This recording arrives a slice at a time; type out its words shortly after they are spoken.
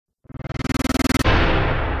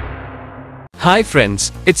Hi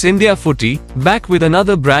friends, it's India Footy, back with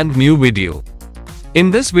another brand new video.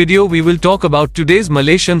 In this video we will talk about today's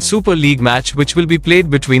Malaysian Super League match which will be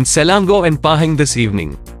played between Selangor and Pahang this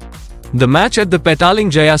evening. The match at the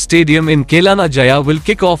Petaling Jaya Stadium in Kelana Jaya will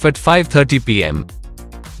kick off at 5:30 p.m.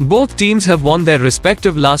 Both teams have won their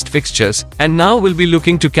respective last fixtures, and now will be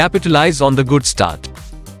looking to capitalize on the good start.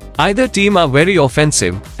 Either team are very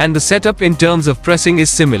offensive, and the setup in terms of pressing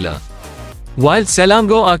is similar. While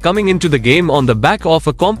Selangor are coming into the game on the back of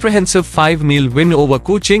a comprehensive 5-0 win over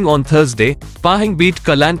Kuching on Thursday, Pahang beat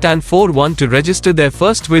Kelantan 4-1 to register their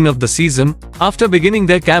first win of the season, after beginning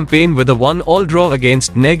their campaign with a 1-all draw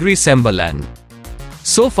against Negri Sembilan.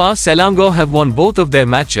 So far Selangor have won both of their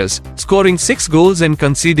matches, scoring 6 goals and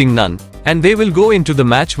conceding none, and they will go into the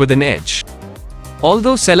match with an edge.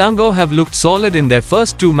 Although Selangor have looked solid in their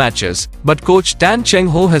first 2 matches, but coach Tan Cheng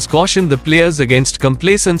Ho has cautioned the players against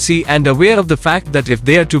complacency and aware of the fact that if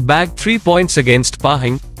they are to bag 3 points against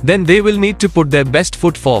Pahang, then they will need to put their best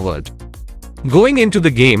foot forward. Going into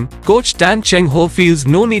the game, coach Tan Cheng Ho feels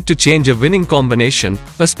no need to change a winning combination,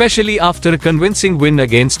 especially after a convincing win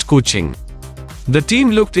against Kuching. The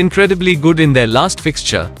team looked incredibly good in their last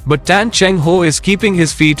fixture, but Tan Cheng Ho is keeping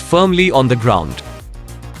his feet firmly on the ground.